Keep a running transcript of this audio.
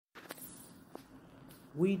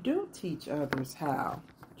We do teach others how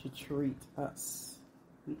to treat us.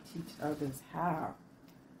 We teach others how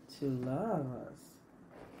to love us.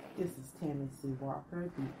 This is Tammy C. Walker,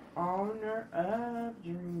 the owner of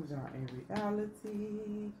Dreams Are a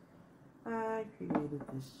Reality. I created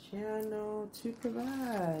this channel to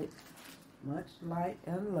provide much light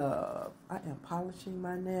and love. I am polishing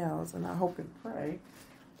my nails, and I hope and pray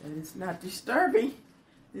that it's not disturbing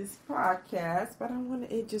this podcast, but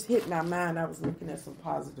it just hit my mind. I was looking at some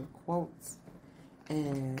positive quotes,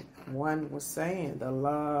 and one was saying the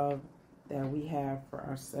love that we have for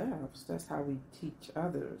ourselves, that's how we teach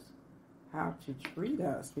others how to treat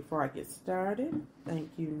us. Before I get started, thank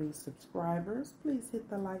you, new subscribers. Please hit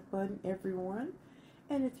the like button, everyone.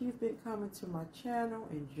 And if you've been coming to my channel,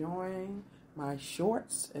 enjoying my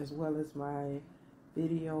shorts as well as my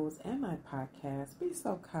videos and my podcast, be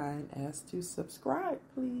so kind as to subscribe,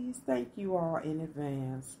 please. Thank you all in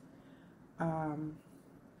advance.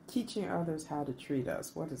 Teaching others how to treat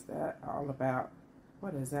us. What is that all about?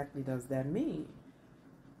 What exactly does that mean?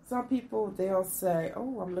 Some people, they'll say,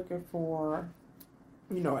 oh, I'm looking for,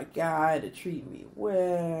 a guy to treat me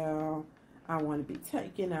well. I want to be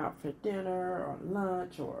taken out for dinner or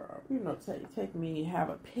lunch, or, take me, have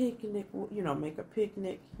a picnic, make a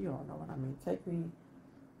picnic. You all know what I mean. Take me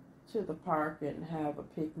to the park and have a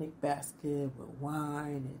picnic basket with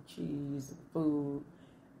wine and cheese and food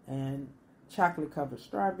and chocolate covered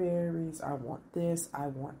strawberries. I want this, I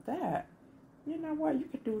want that. You know what? You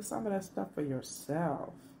could do some of that stuff for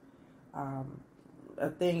yourself. A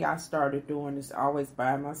thing I started doing is always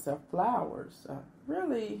buying myself flowers.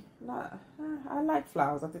 Really, not. I like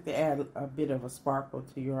flowers. I think they add a bit of a sparkle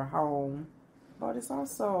to your home, but it's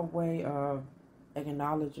also a way of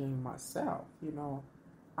acknowledging myself.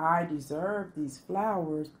 I deserve these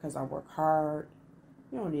flowers because I work hard.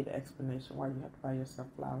 You don't need an explanation why you have to buy yourself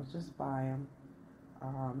flowers. Just buy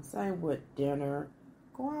them. Same with dinner.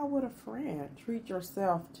 Go out with a friend. Treat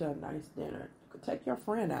yourself to a nice dinner. Take your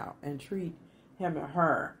friend out and treat him or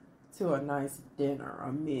her to a nice dinner,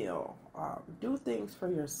 a meal. Do things for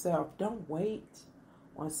yourself. Don't wait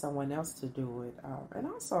on someone else to do it. And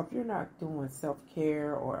also, if you're not doing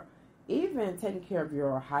self-care or even taking care of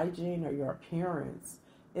your hygiene or your appearance,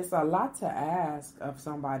 it's a lot to ask of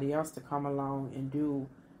somebody else to come along and do,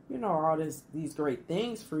 all these great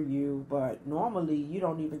things for you, but normally you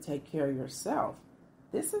don't even take care of yourself.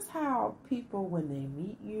 This is how people, when they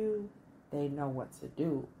meet you, they know what to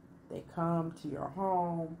do. They come to your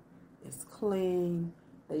home, it's clean,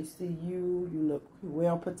 they see you look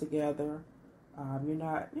well put together. You're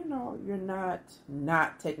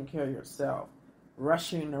not taking care of yourself,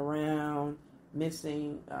 rushing around,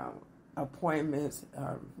 missing appointments,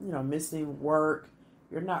 missing work.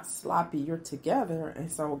 You're not sloppy, you're together. And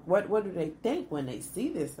so what do they think when they see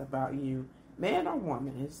this about you? Man or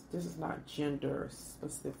woman, this is not gender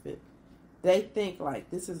specific. They think like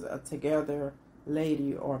this is a together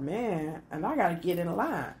lady or man, and I got to get in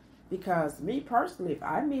line. Because me personally, if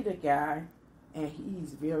I meet a guy and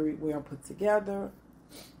he's very well put together,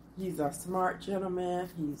 he's a smart gentleman,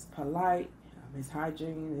 he's polite, his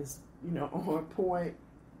hygiene is, on point,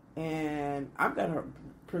 and I'm going to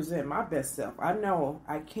present my best self. I know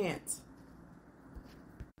I can't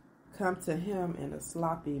come to him in a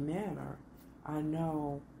sloppy manner. I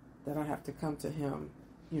know that I have to come to him,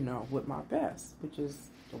 with my best, which is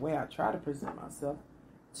the way I try to present myself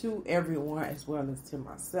to everyone as well as to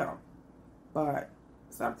myself. But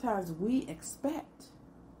sometimes we expect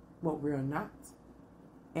what we're not.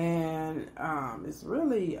 And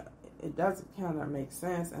it doesn't kind of make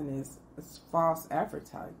sense, and it's false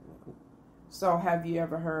advertisement. So have you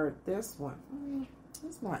ever heard this one?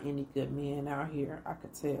 There's not any good men out here, I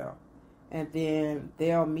could tell. And then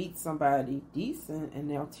they'll meet somebody decent and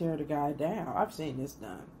they'll tear the guy down. I've seen this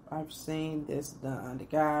done. The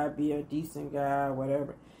guy be a decent guy,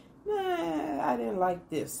 whatever. Nah, I didn't like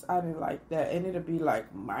this. I didn't like that. And it'll be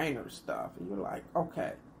like minor stuff. And you're like,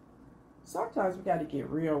 okay. Sometimes we got to get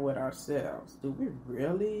real with ourselves. Do we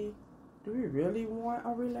really want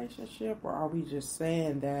a relationship? Or are we just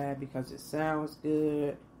saying that because it sounds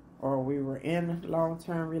good? Or we were in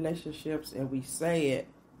long-term relationships and we say it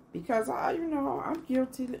because I'm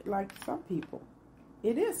guilty like some people.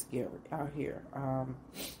 It is scary out here.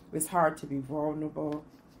 It's hard to be vulnerable.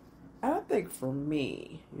 I think for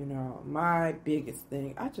me, my biggest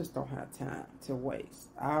thing, I just don't have time to waste.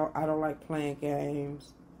 I don't like playing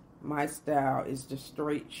games. My style is just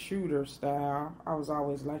straight shooter style. I was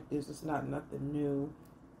always like this. It's not nothing new.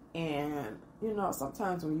 And,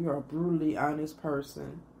 sometimes when you're a brutally honest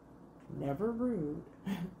person, never rude,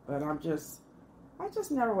 but I'm I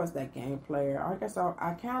just never was that game player. I guess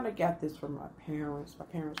I kind of got this from my parents. My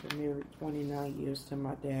parents were married 29 years to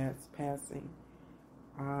my dad's passing.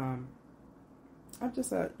 I'm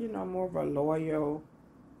just more of a loyal,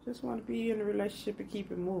 just want to be in a relationship and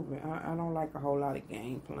keep it moving. I don't like a whole lot of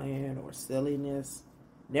game playing or silliness.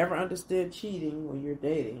 Never understood cheating when you're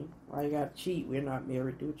dating. Why you got to cheat? We're not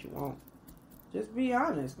married. Do what you want. Just be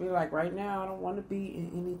honest. Be like, right now, I don't want to be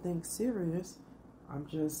in anything serious. I'm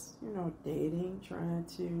just, dating, trying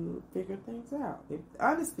to figure things out.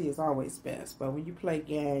 Honesty is always best, but when you play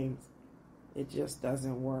games, it just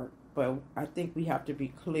doesn't work. But I think we have to be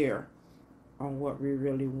clear on what we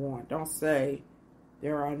really want. Don't say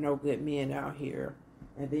there are no good men out here,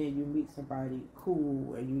 and then you meet somebody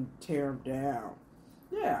cool and you tear them down.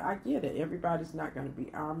 Yeah, I get it. Everybody's not going to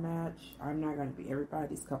be our match. I'm not going to be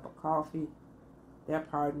everybody's cup of coffee. That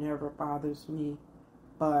part never bothers me.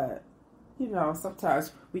 But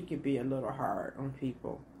sometimes we can be a little hard on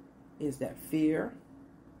people. Is that fear?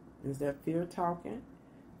 Is that fear talking?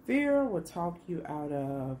 Fear will talk you out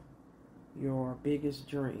of your biggest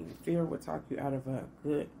dream. Fear will talk you out of a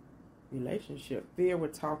good relationship. Fear will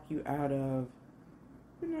talk you out of,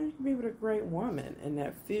 you can be with a great woman. And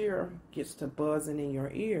that fear gets to buzzing in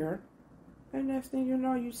your ear. And next thing you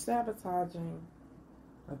know, you're sabotaging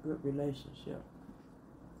a good relationship.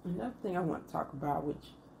 Another thing I want to talk about,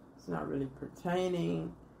 which it's not really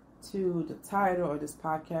pertaining to the title of this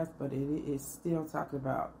podcast, but it is still talking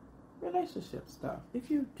about relationship stuff.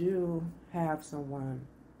 If you do have someone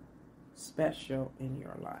special in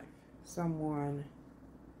your life, someone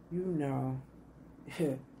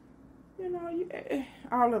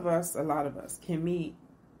all of us, a lot of us can meet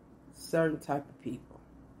certain type of people.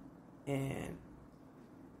 And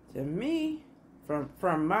to me,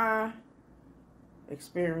 from my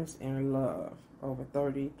experience in love over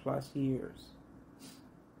 30 plus years,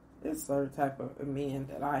 there's certain type of men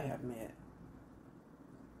that I have met.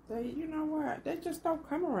 They just don't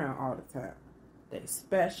come around all the time. They're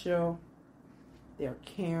special, they're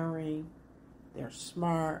caring, they're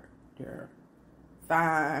smart, they're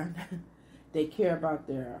fine, they care about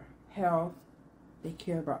their health, they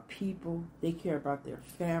care about people, they care about their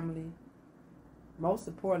family. Most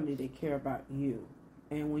importantly, they care about you.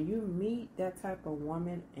 And when you meet that type of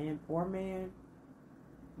woman or man,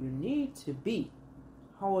 you need to be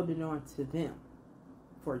holding on to them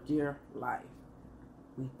for dear life.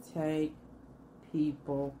 We take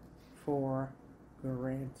people for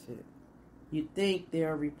granted. You think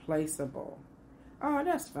they're replaceable. Oh,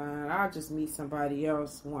 that's fine. I'll just meet somebody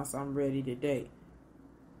else once I'm ready to date.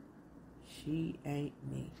 She ain't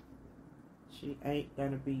me. She ain't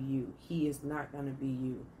gonna be you. He is not gonna be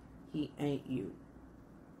you. He ain't you.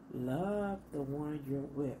 Love the one you're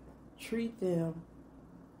with. Treat them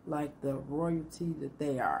like the royalty that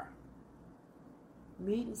they are.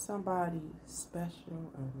 Meeting somebody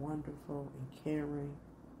special and wonderful and caring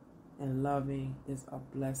and loving is a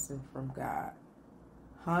blessing from God.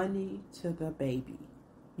 Honey to the baby.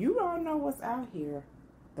 You don't know what's out here.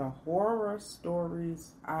 The horror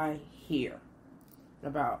stories I hear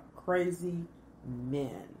about crazy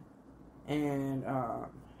men and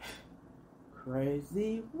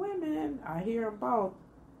crazy women. I hear them both.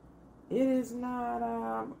 It is not,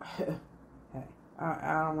 hey,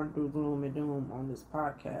 I don't want to do gloom and doom on this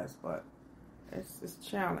podcast, but it's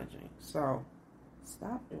challenging. So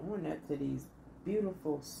stop doing that to these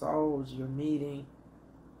beautiful souls you're meeting.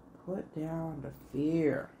 Put down the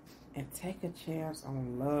fear and take a chance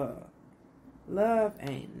on love. Love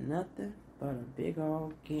ain't nothing but a big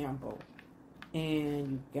old gamble.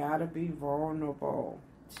 And you gotta be vulnerable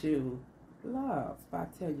to love. But I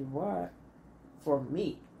tell you what, for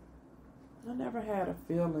me, I never had a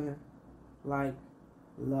feeling like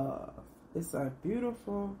love. It's a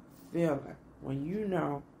beautiful feeling when you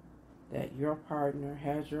know that your partner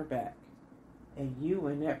has your back and you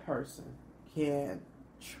and that person can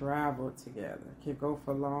travel together, can go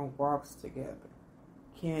for long walks together,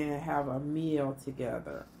 can have a meal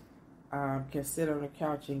together, can sit on the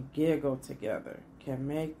couch and giggle together, can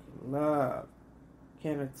make love,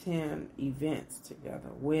 can attend events together,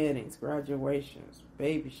 weddings, graduations,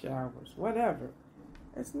 baby showers, whatever.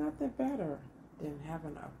 It's nothing better than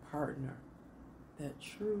having a partner that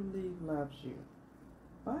truly loves you.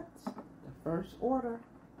 But the first order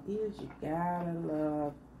is you gotta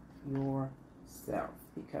love yourself,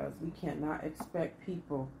 because we cannot expect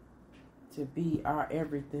people to be our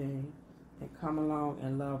everything and come along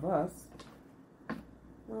and love us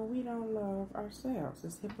when we don't love ourselves.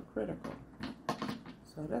 It's hypocritical.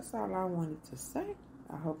 So that's all I wanted to say.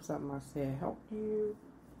 I hope something I said helped you.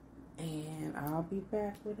 And I'll be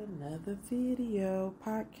back with another video,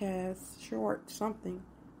 podcast, short, something.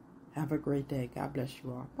 Have a great day. God bless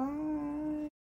you all. Bye.